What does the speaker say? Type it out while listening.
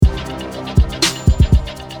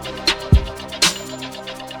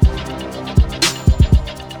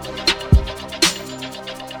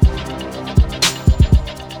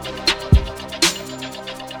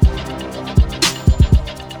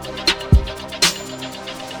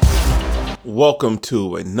Welcome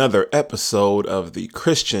to another episode of the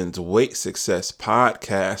Christian's Weight Success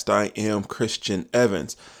Podcast. I am Christian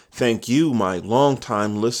Evans. Thank you, my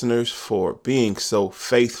longtime listeners, for being so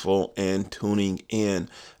faithful and tuning in.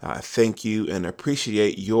 I thank you and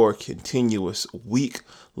appreciate your continuous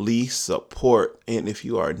weekly support. And if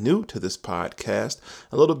you are new to this podcast,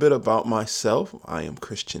 a little bit about myself. I am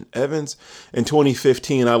Christian Evans. In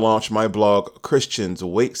 2015, I launched my blog,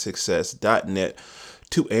 christiansweightsuccess.net,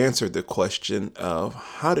 to answer the question of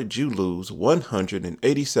how did you lose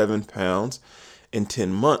 187 pounds in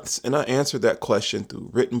 10 months? And I answered that question through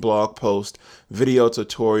written blog posts, video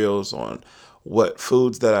tutorials on what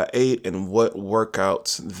foods that I ate and what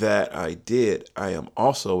workouts that I did. I am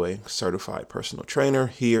also a certified personal trainer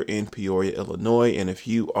here in Peoria, Illinois. And if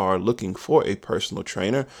you are looking for a personal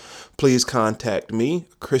trainer, please contact me,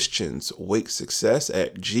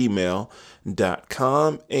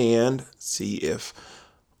 christiansweightsuccess@gmail.com, and see if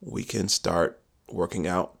we can start working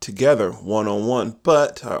out together one-on-one.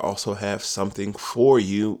 But I also have something for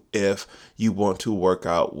you if you want to work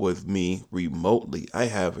out with me remotely. I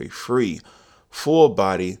have a free full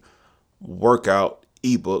body workout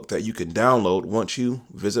ebook that you can download once you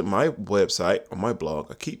visit my website or my blog.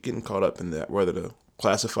 I keep getting caught up in that, whether to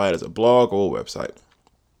classify it as a blog or a website.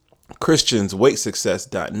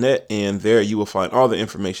 christiansweightsuccess.net, and there you will find all the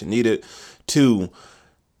information needed to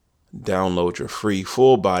download your free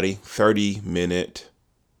full body 30-minute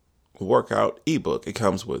workout ebook. It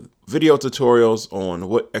comes with video tutorials on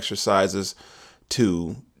what exercises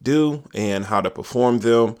to do and how to perform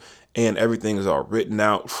them, and everything is all written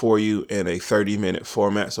out for you in a 30-minute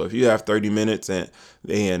format. So if you have 30 minutes and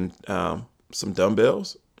some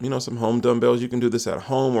dumbbells, some home dumbbells, you can do this at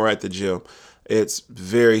home or at the gym. It's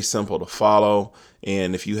very simple to follow.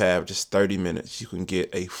 And if you have just 30 minutes, you can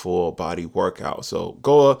get a full body workout. So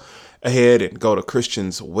go ahead and go to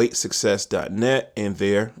christiansweightsuccess.net, and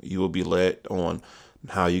there you will be led on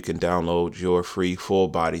how you can download your free full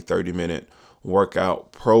body 30-minute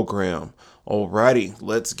workout program. Alrighty,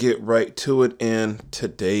 let's get right to it in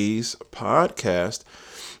today's podcast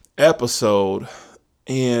episode.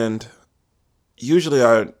 And usually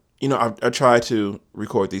I try to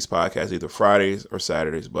record these podcasts either Fridays or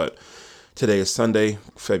Saturdays, but today is Sunday,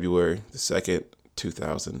 February the 2nd,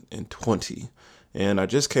 2020. And I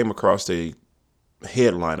just came across a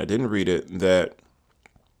headline. I didn't read it, that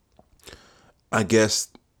I guess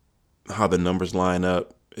how the numbers line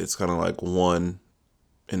up, it's kind of like 1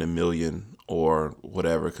 in a million or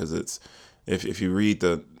whatever, because it's if you read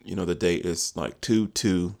the date, it's like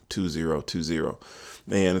 222020.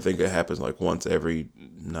 And I think it happens like once every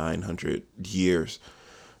 900 years,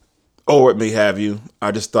 or it may have you. I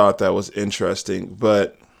just thought that was interesting,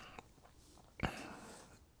 but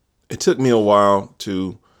it took me a while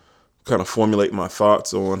to kind of formulate my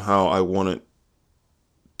thoughts on how I wanted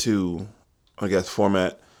to,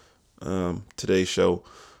 format today's show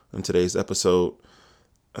and today's episode.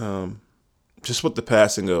 Just with the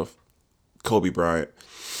passing of Kobe Bryant.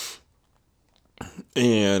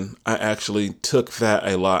 And I actually took that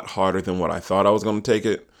a lot harder than what I thought I was going to take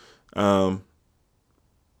it. I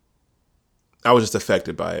was just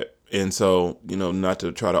affected by it. And so, not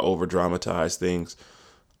to try to over dramatize things,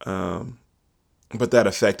 but that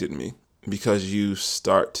affected me, because you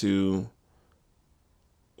start to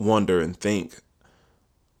wonder and think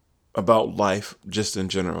about life just in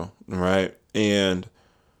general, right? And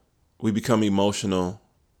we become emotional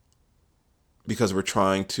because we're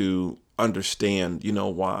trying to understand,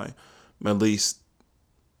 why. At least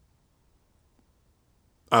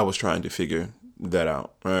I was trying to figure that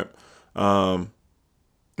out, right? And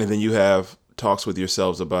then you have talks with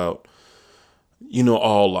yourselves about,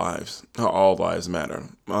 all lives, how all lives matter.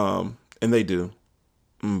 And they do,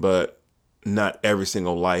 but not every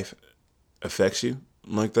single life affects you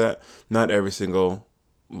like that. Not every single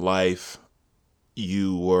life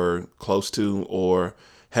you were close to or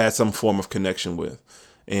had some form of connection with.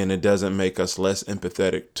 And it doesn't make us less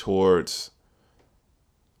empathetic towards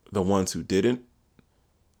the ones who didn't.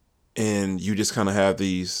 And you just kind of have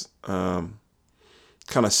these kind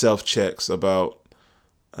of self-checks about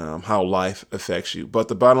how life affects you. But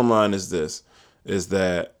the bottom line is this, is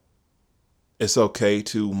that it's okay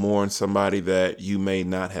to mourn somebody that you may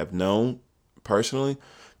not have known personally.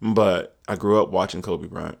 But I grew up watching Kobe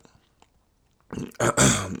Bryant.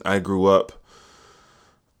 I grew up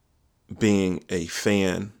being a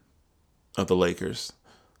fan of the Lakers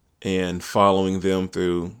and following them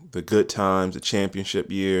through the good times, the championship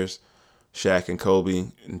years, Shaq and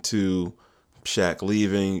Kobe, into Shaq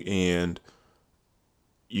leaving, and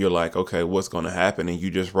you're like, okay, what's going to happen? And you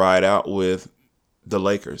just ride out with the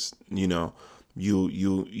Lakers,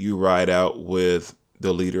 You ride out with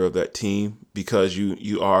the leader of that team because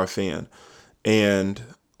you are a fan. And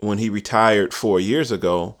when he retired 4 years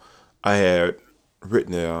ago, I had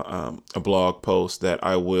written a blog post that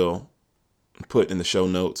I will put in the show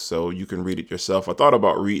notes so you can read it yourself. I thought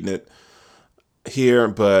about reading it here,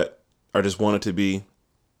 but I just wanted to be,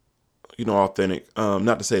 authentic.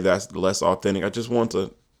 Not to say that's less authentic. I just want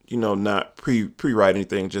to, not pre-write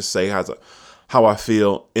anything. Just say how I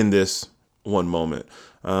feel in this one moment.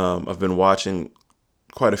 I've been watching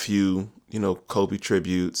quite a few, Kobe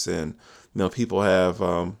tributes, and people have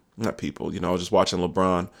not people. I was just watching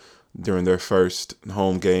LeBron during their first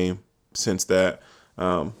home game since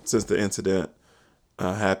since the incident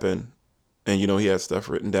happened. And he had stuff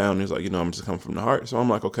written down. He was like, I'm just coming from the heart. So I'm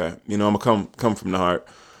like, okay, I'm gonna come from the heart,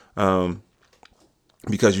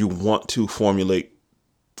 because you want to formulate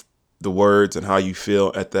the words and how you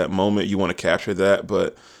feel at that moment. You want to capture that,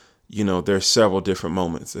 but there's several different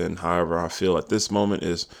moments, and however I feel at this moment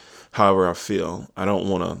is however I feel. I don't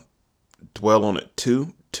want to dwell on it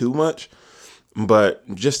too much, but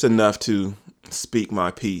just enough to speak my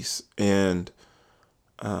piece. And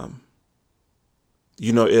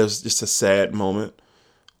it was just a sad moment.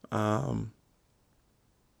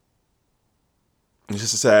 It's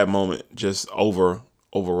just a sad moment, just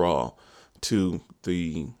overall, to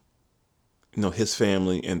the his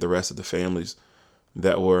family and the rest of the families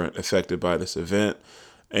that were affected by this event.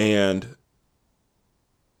 And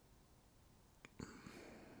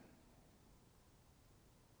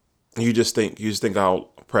you just think how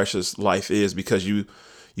precious life is, because you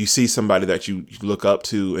see somebody that you look up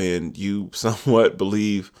to and you somewhat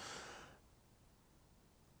believe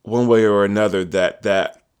one way or another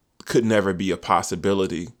that could never be a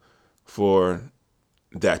possibility for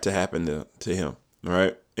that to happen to him,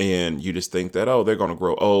 right? And you just think that, oh, they're going to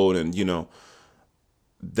grow old, and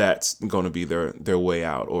that's going to be their way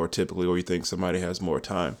out, or typically, or you think somebody has more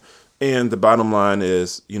time. And the bottom line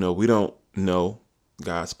is, we don't know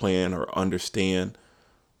God's plan or understand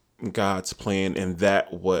God's plan, and that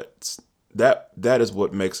is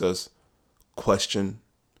what makes us question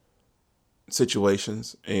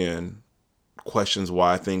situations and questions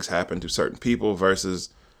why things happen to certain people versus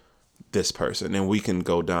this person. And we can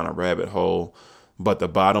go down a rabbit hole, but the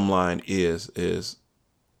bottom line is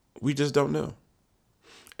we just don't know.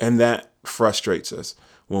 And that frustrates us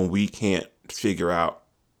when we can't figure out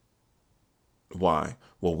why.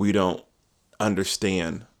 Well, we don't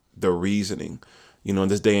understand the reasoning. In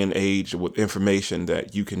this day and age with information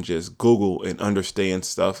that you can just Google and understand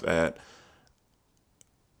stuff at,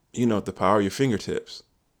 the power of your fingertips.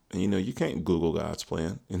 And, you can't Google God's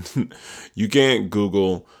plan. And you can't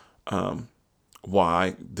Google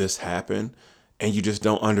why this happened. And you just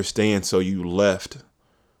don't understand. So you left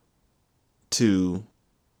to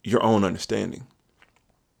your own understanding.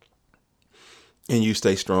 And you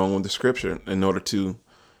stay strong with the scripture in order to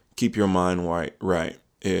keep your mind right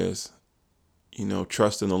is,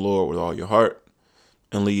 trust in the Lord with all your heart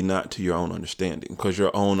and lead not to your own understanding, because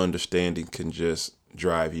your own understanding can just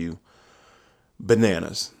drive you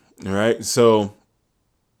bananas. All right. So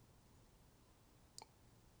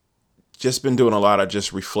just been doing a lot of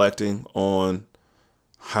just reflecting on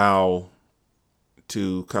how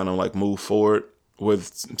to kind of like move forward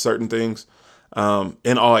with certain things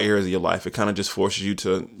in all areas of your life. It kind of just forces you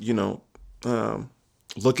to,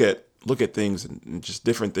 look at things and just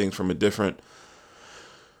different things from a different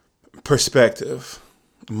perspective.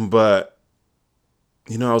 But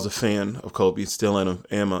I was a fan of Kobe, still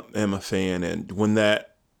am a fan, and when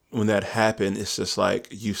that happened, it's just like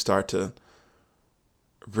you start to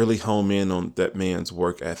really home in on that man's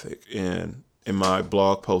work ethic. And in my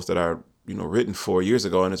blog post that I written 4 years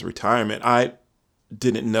ago in his retirement, I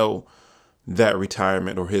didn't know that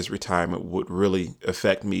retirement or his retirement would really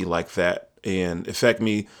affect me like that, and affect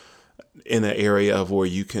me in an area of where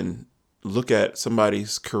you can look at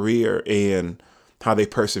somebody's career and how they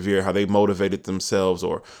persevere, how they motivated themselves,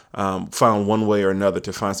 or found one way or another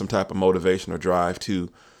to find some type of motivation or drive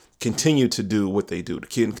to continue to do what they do, to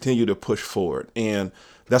continue to push forward. And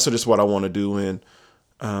that's just what I want to do in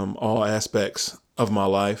all aspects of my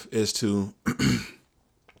life, is to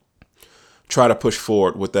try to push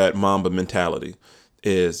forward with that Mamba mentality,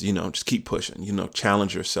 is, just keep pushing,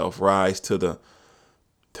 challenge yourself, rise to the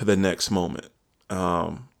next moment.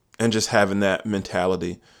 And just having that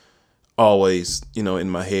mentality always, in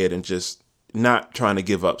my head, and just not trying to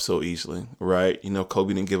give up so easily, right?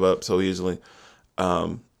 Kobe didn't give up so easily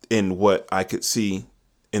in what I could see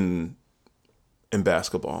in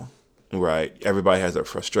basketball, right? Everybody has their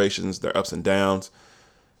frustrations, their ups and downs,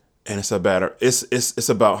 and it's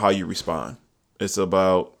about how you respond. It's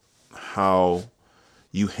about how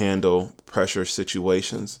you handle pressure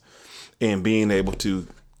situations and being able to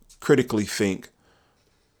critically think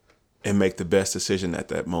and make the best decision at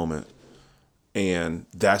that moment. And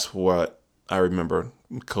that's what I remember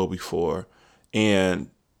Kobe for, and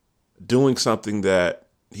doing something that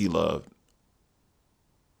he loved,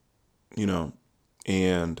 you know,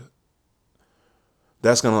 and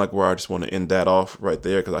that's kind of like where I just want to end that off right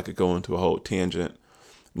there, because I could go into a whole tangent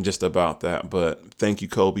just about that. But thank you,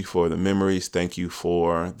 Kobe, for the memories. Thank you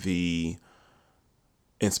for the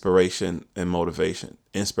inspiration and motivation.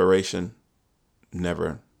 Inspiration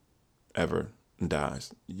never, ever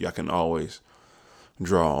dies. I can always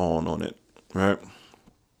draw on it, right?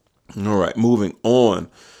 All right, moving on.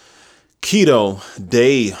 Keto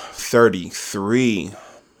day 33.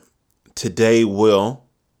 Today will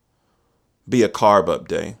be a carb up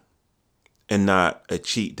day and not a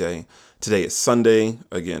cheat day. Today is Sunday,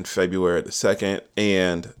 again, February the 2nd,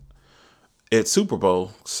 and it's Super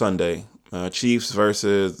Bowl Sunday. Chiefs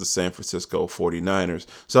versus the San Francisco 49ers.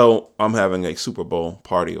 So I'm having a Super Bowl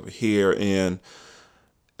party over here, and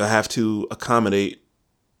I have to accommodate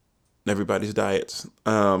everybody's diets,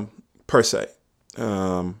 per se.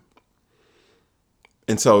 And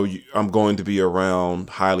so I'm going to be around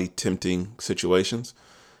highly tempting situations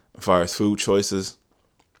as far as food choices.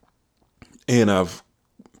 And I've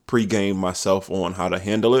pre-gamed myself on how to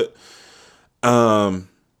handle it.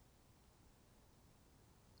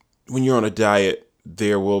 When you're on a diet,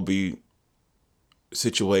 there will be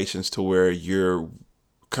situations to where you're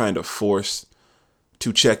kind of forced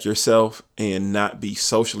to check yourself and not be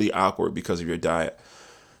socially awkward because of your diet.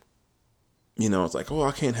 You know, it's like, oh,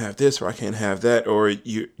 I can't have this or I can't have that, or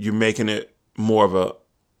you're making it more of a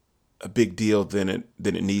big deal than it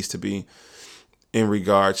needs to be in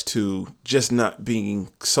regards to just not being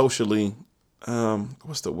socially,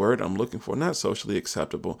 what's the word I'm looking for? Not socially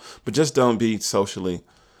acceptable, but just don't be socially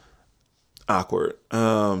awkward.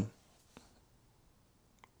 I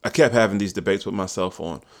kept having these debates with myself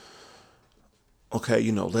on, okay,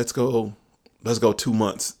 let's go 2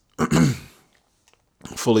 months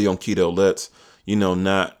fully on keto. Let's,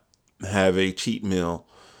 not have a cheat meal.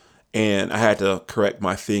 And I had to correct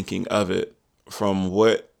my thinking of it from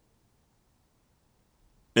what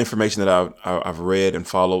information that I've read and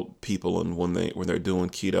followed people, and when they're doing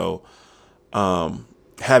keto,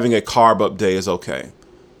 having a carb up day is okay.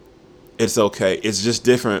 It's okay. It's just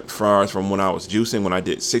different from when I was juicing, when I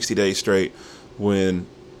did 60 days straight, when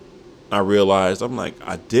I realized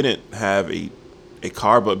I didn't have a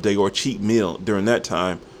carb up day or cheat meal during that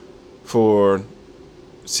time for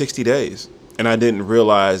 60 days. And I didn't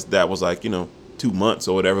realize that was 2 months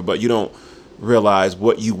or whatever, but you don't realize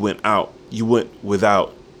what you went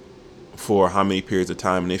without for how many periods of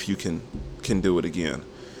time, and if you can do it again.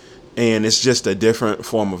 And it's just a different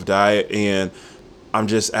form of diet. And I'm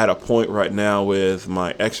just at a point right now with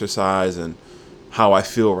my exercise and how I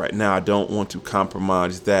feel right now. I don't want to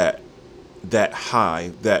compromise that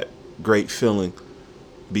high, that great feeling,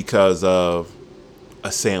 because of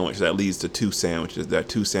a sandwich that leads to 2 sandwiches. That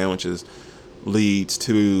 2 sandwiches leads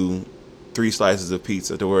to 3 slices of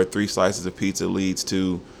pizza. To where 3 slices of pizza leads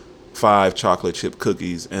to 5 chocolate chip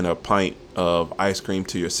cookies and a pint of ice cream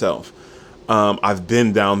to yourself. I've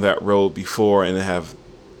been down that road before, and I've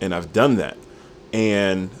done that,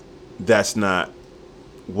 and that's not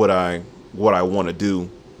what I want to do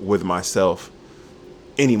with myself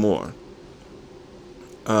anymore.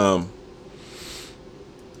 And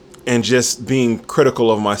just being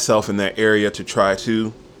critical of myself in that area to try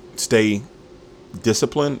to stay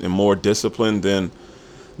disciplined, and more disciplined than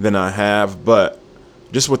I have. But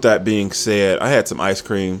just with that being said, I had some ice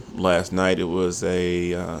cream last night. It was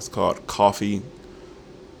it's called Coffee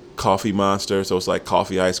Monster. So it's like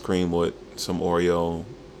coffee ice cream with some Oreo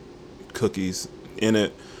cookies in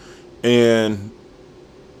it. And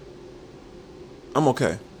I'm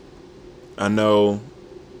okay. I know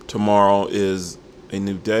tomorrow is a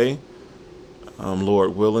new day,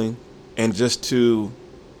 Lord willing. And just to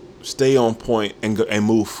stay on point and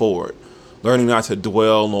move forward. Learning not to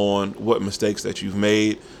dwell on what mistakes that you've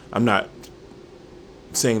made. I'm not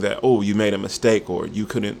saying that, oh, you made a mistake or you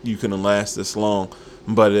couldn't last this long,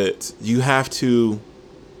 but you have to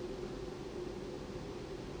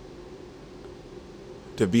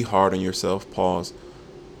be hard on yourself, pause,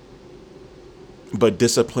 but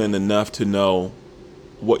disciplined enough to know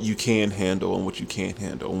what you can handle and what you can't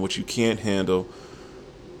handle. And what you can't handle,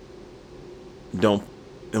 don't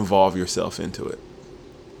involve yourself into it.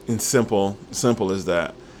 And simple as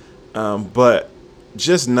that. But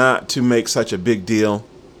just not to make such a big deal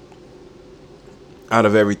out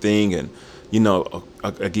of everything, and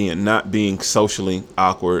again, not being socially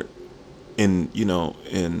awkward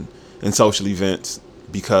in social events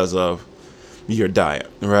because of your diet,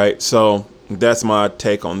 right? So that's my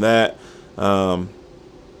take on that.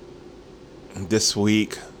 This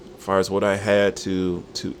week, as far as what I had to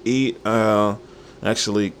eat,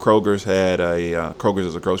 actually Kroger's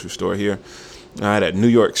is a grocery store here. I had a New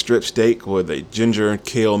York strip steak with a ginger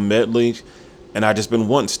kale medley, and I just been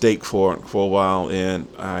wanting steak for a while, and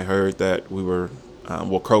I heard that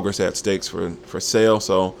Kroger's had steaks for sale,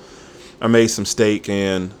 so I made some steak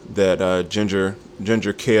and that ginger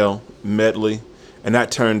kale medley, and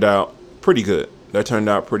that turned out pretty good. I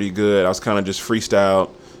was kind of just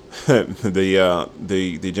freestyled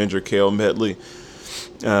the ginger kale medley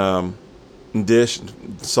dish,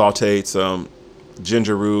 sauteed some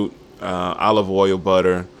ginger root, olive oil,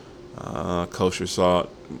 butter, kosher salt,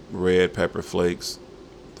 red pepper flakes.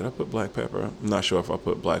 Did I put black pepper? I'm not sure if I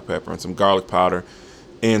put black pepper, and some garlic powder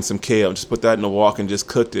and some kale. Just put that in the wok and just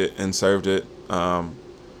cooked it and served it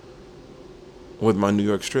with my New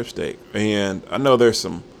York strip steak. And I know there's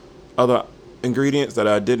some other ingredients that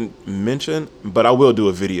I didn't mention, but I will do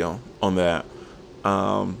a video on that.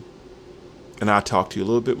 And I'll talk to you a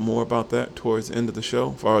little bit more about that towards the end of the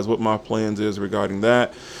show, as far as what my plans is regarding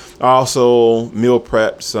that. I also meal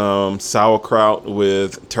prepped some sauerkraut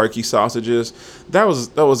with turkey sausages. That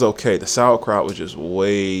was okay. The sauerkraut was just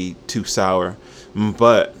way too sour,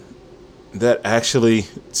 but that actually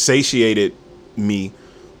satiated me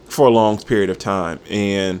for a long period of time.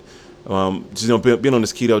 And being on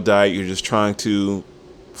this keto diet, you're just trying to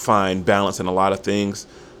find balance in a lot of things.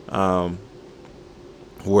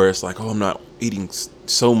 Where it's like, oh, I'm not eating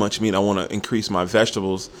so much meat. I want to increase my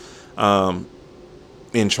vegetables,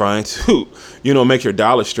 in trying to, make your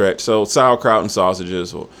dollar stretch. So sauerkraut and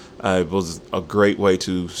sausages was a great way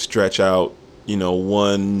to stretch out,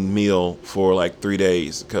 one meal for like 3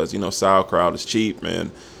 days, because, sauerkraut is cheap,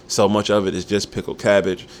 and so much of it is just pickled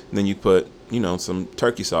cabbage. And then you put, some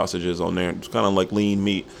turkey sausages on there. It's kind of like lean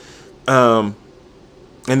meat. And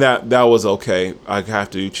that was okay. I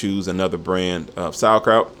have to choose another brand of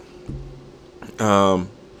sauerkraut.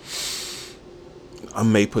 I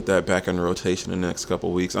may put that back in rotation in the next couple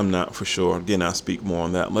of weeks. I'm not for sure. Again, I'll speak more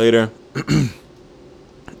on that later.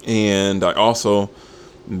 And I also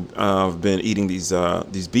have been eating these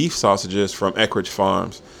beef sausages from Eckrich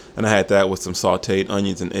Farms, and I had that with some sautéed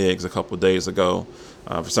onions and eggs a couple of days ago.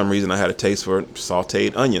 For some reason, I had a taste for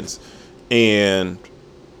sautéed onions, and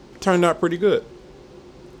it turned out pretty good.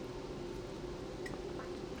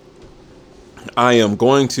 I am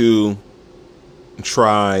going to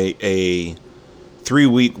try a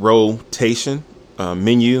 3-week rotation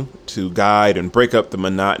menu to guide and break up the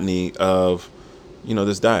monotony of,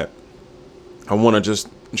 this diet. I want to just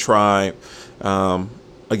try,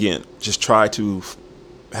 try to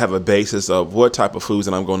have a basis of what type of foods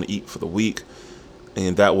that I'm going to eat for the week.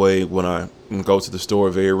 And that way, when I go to the store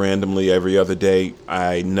very randomly every other day,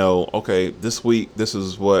 I know, okay, this week, this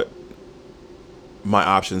is what my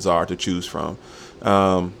options are to choose from.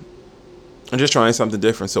 I'm just trying something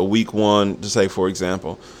different. So week 1, to say, for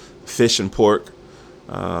example, fish and pork.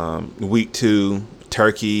 Week 2,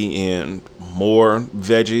 turkey and more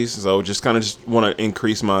veggies. So just want to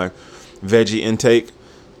increase my veggie intake.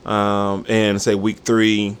 And say week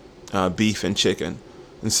 3, beef and chicken.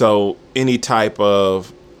 And so any type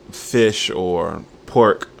of fish or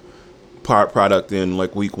pork product in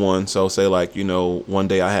like week 1. So say like, one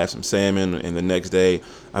day I have some salmon, and the next day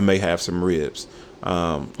I may have some ribs.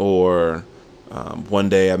 Or one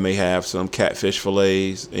day I may have some catfish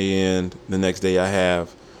fillets, and the next day I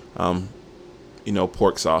have,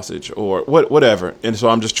 pork sausage or whatever. And so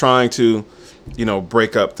I'm just trying to,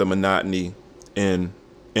 break up the monotony in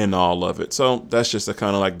all of it. So that's just a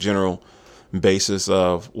kind of like general basis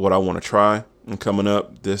of what I want to try and coming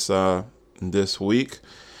up this week.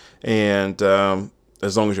 And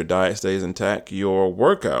as long as your diet stays intact, your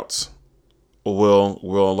workouts you'll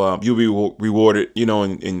be rewarded,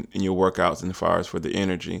 in your workouts, and as far as for the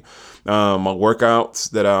energy. My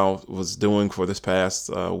workouts that I was doing for this past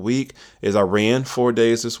week is I ran 4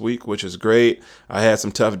 days this week, which is great. I had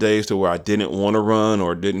some tough days to where I didn't want to run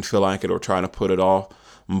or didn't feel like it or trying to put it off,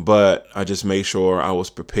 but I just made sure I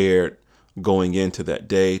was prepared going into that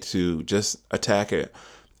day to just attack it.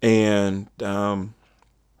 And I've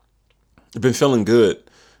been feeling good.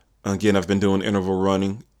 Again, I've been doing interval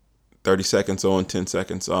running, 30 seconds on, 10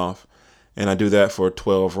 seconds off. And I do that for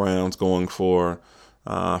 12 rounds, going for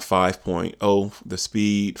 5.0, the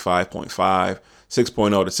speed, 5.5,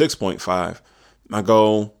 6.0 to 6.5. I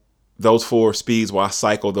go those 4 speeds, I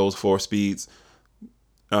cycle those 4 speeds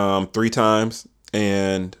 3 times.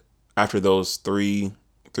 And after those 3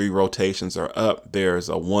 3 rotations are up, there's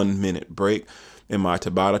a 1-minute break in my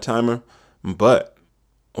Tabata timer. But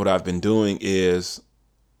what I've been doing is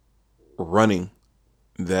running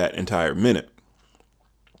that entire minute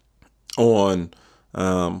on,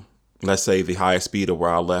 let's say, the highest speed of where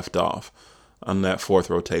I left off on that 4th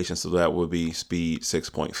rotation. So that would be speed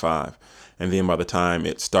 6.5. And then by the time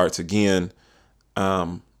it starts again,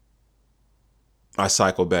 I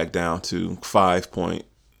cycle back down to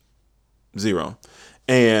 5.0.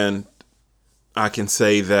 And I can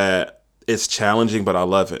say that it's challenging, but I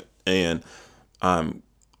love it. And I'm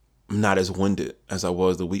not as winded as I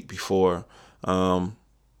was the week before. My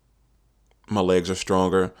legs are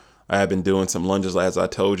stronger. I have been doing some lunges, as I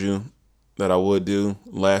told you that I would do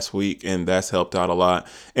last week, and that's helped out a lot.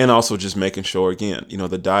 And also just making sure, again,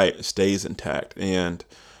 the diet stays intact. And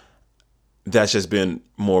that's just been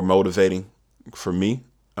more motivating for me.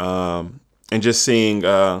 And just seeing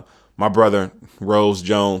my brother, Rose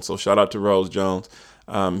Jones. So shout out to Rose Jones.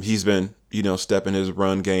 He's been, stepping his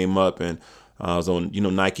run game up, and I was on,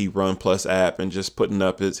 Nike Run Plus app and just putting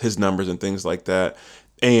up his numbers and things like that.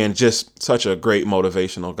 And just such a great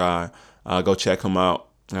motivational guy. Go check him out.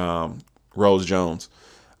 Rose Jones,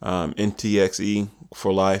 NTXE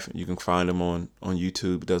for life. You can find him on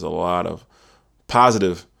YouTube. He does a lot of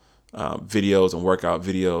positive videos and workout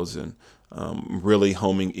videos, and really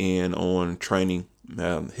homing in on training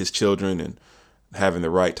his children and having the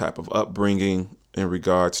right type of upbringing in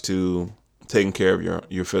regards to taking care of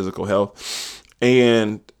your physical health.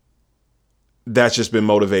 And that's just been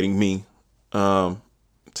motivating me to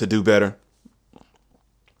do better.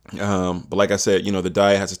 But like I said, the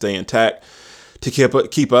diet has to stay intact to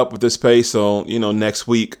keep up with this pace. So, next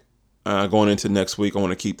week, going into next week, I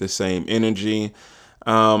want to keep the same energy.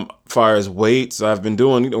 Far as weights, I've been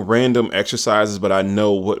doing random exercises, but I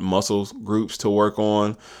know what muscle groups to work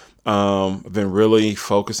on. I've been really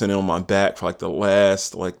focusing on my back for the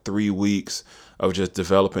last 3 weeks of just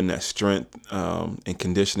developing that strength and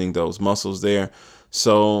conditioning those muscles there.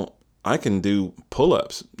 So I can do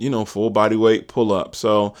pull-ups, full body weight pull-ups.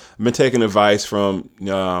 So I've been taking advice from,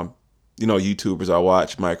 YouTubers I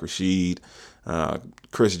watch, Mike Rashid,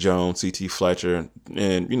 Chris Jones, CT Fletcher,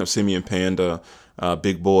 and, Simeon Panda,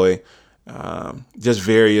 Big Boy, just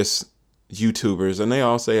various YouTubers. And they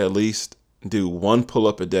all say at least do 1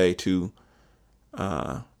 pull-up a day to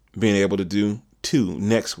being able to do 2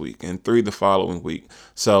 next week and 3 the following week.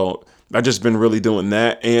 So I've just been really doing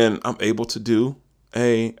that, and I'm able to do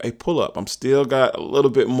a pull-up. I'm still got a little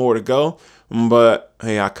bit more to go, but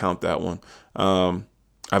hey, I count that one.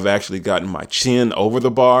 I've actually gotten my chin over the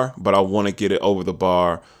bar, but I want to get it over the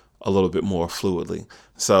bar a little bit more fluidly.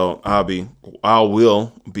 So I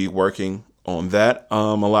will be working on that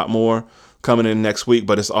a lot more coming in next week,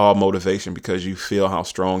 but it's all motivation because you feel how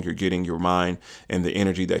strong you're getting, your mind and the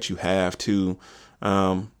energy that you have to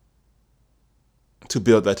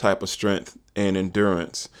build that type of strength and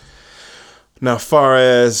endurance. Now, far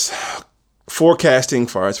as forecasting,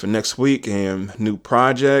 for next week and new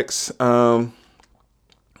projects, I'm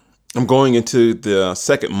going into the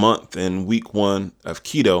second month in week 1 of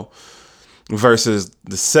keto versus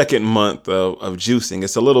the second month of juicing.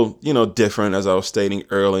 It's a little, different, as I was stating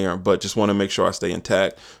earlier, but just want to make sure I stay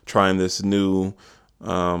intact, trying this new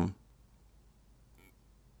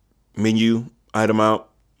menu item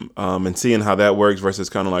out and seeing how that works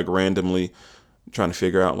versus kind of randomly trying to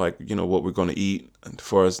figure out what we're going to eat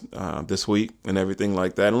for us this week and everything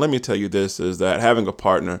like that. And let me tell you this, is that having a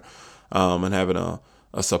partner and having a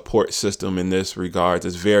support system in this regards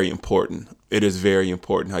is very important. It is very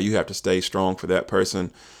important how you have to stay strong for that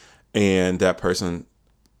person, and that person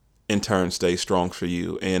in turn stays strong for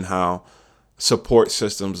you, and how support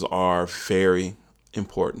systems are very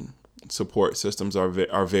important. Support systems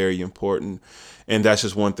are very important. And that's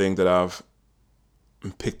just one thing that I've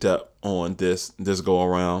picked up on this go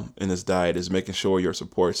around in this diet, is making sure your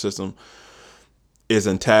support system is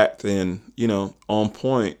intact and, on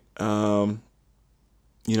point. I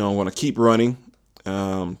want to keep running.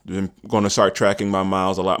 I'm going to start tracking my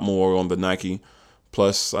miles a lot more on the Nike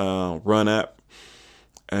Plus Run app,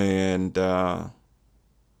 and trying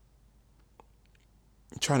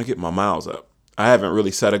to get my miles up. I haven't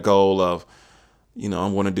really set a goal of, I'm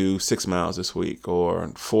going to do 6 miles this week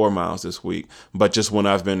or 4 miles this week, but just when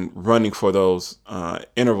I've been running for those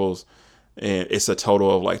intervals, and it's a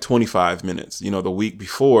total of 25 minutes. The week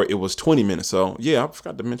before it was 20 minutes. So yeah, I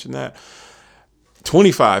forgot to mention that.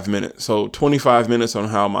 25 minutes. So 25 minutes on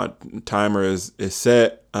how my timer is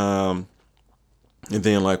set. And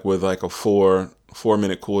then with a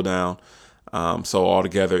 4-minute cool down. So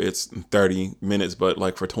altogether it's 30 minutes,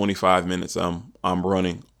 but for 25 minutes, I'm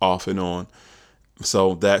running off and on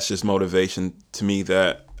So that's just motivation to me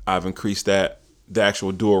that I've increased the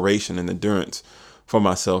actual duration and endurance for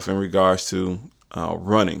myself in regards to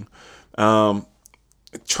running.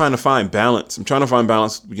 Trying to find balance. I'm trying to find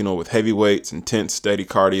balance, with heavy weights, intense, steady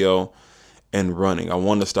cardio, and running. I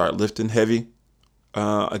want to start lifting heavy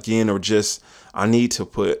again, or just I need to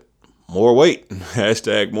put more weight.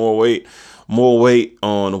 Hashtag more weight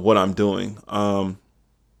on what I'm doing. I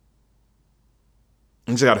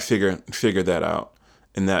just got to figure that out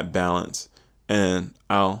and that balance, and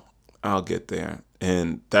I'll get there.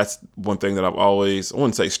 And that's one thing that I've always, I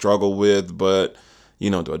wouldn't say struggle with, but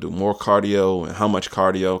do I do more cardio, and how much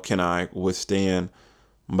cardio can I withstand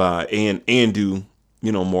by and do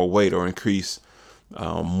more weight, or increase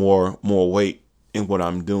more weight in what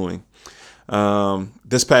I'm doing.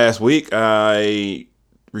 This past week I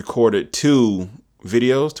recorded two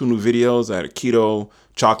new videos. I had a keto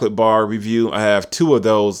chocolate bar review. I have two of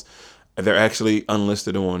those. They're actually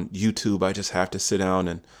unlisted on YouTube. I just have to sit down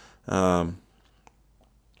and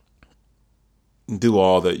do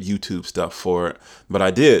all the YouTube stuff for it. But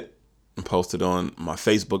I did post it on my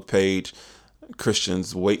Facebook page,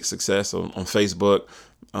 Christian's Weight Success on Facebook.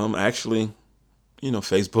 Actually,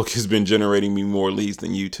 Facebook has been generating me more leads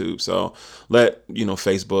than YouTube. So let,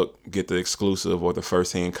 Facebook get the exclusive or the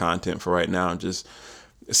firsthand content for right now, and just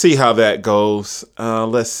see how that goes.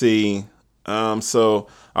 Let's see. So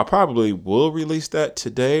I probably will release that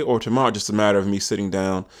today or tomorrow. Just a matter of me sitting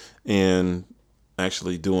down and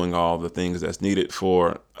actually doing all the things that's needed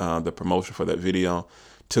for the promotion for that video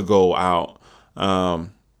to go out.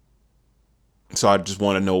 So I just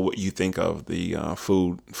want to know what you think of the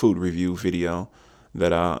food review video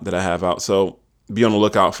that I have out. So be on the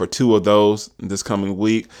lookout for two of those this coming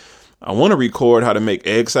week. I want to record how to make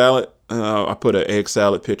egg salad. I put an egg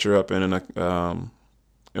salad picture up in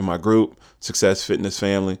my group, Success Fitness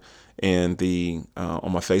Family, and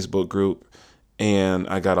on my Facebook group, and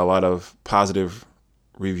I got a lot of positive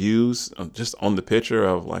reviews just on the picture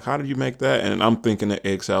of like, how did you make that? And I'm thinking that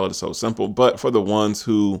egg salad is so simple, but for the ones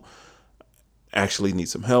who actually need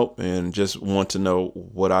some help and just want to know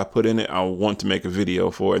what I put in it, I want to make a video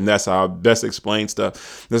for it. And that's how I best explain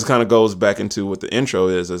stuff. This kind of goes back into what the intro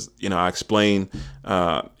is I explain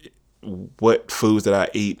what foods that I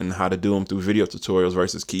eat and how to do them through video tutorials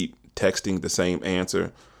versus keep texting the same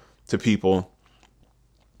answer to people,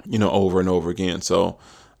 over and over again. So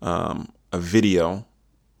a video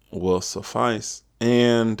will suffice.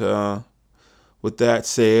 And with that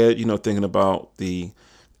said, thinking about the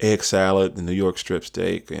egg salad, the New York strip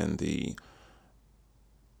steak, and the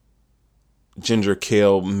ginger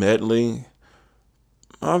kale medley,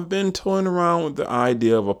 I've been toying around with the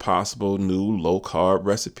idea of a possible new low-carb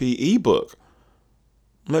recipe ebook.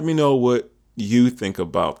 Let me know what you think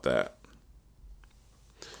about that.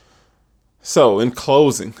 So, in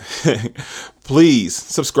closing, please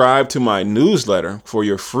subscribe to my newsletter for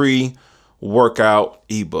your free workout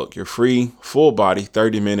ebook, your free full body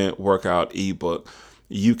 30-minute workout ebook.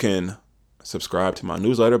 You can subscribe to my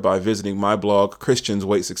newsletter by visiting my blog,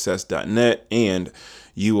 christiansweightsuccess.net, and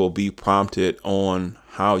you will be prompted on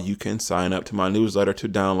how you can sign up to my newsletter to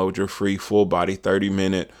download your free full body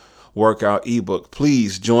 30-minute workout ebook.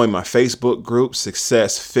 Please join my Facebook group,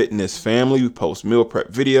 Success Fitness Family. We post meal prep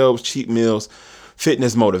videos, cheat meals,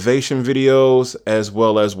 fitness motivation videos, as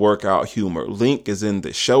well as workout humor. Link is in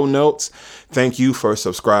the show notes. Thank you for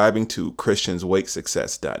subscribing to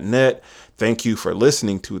christiansweightsuccess.net. Thank you for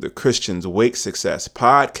listening to the Christians Weight Success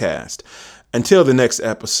podcast. Until the next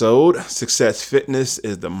episode, success fitness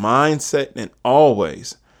is the mindset, and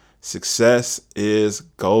always success is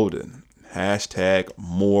golden.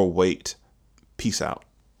 #more weight. Peace out.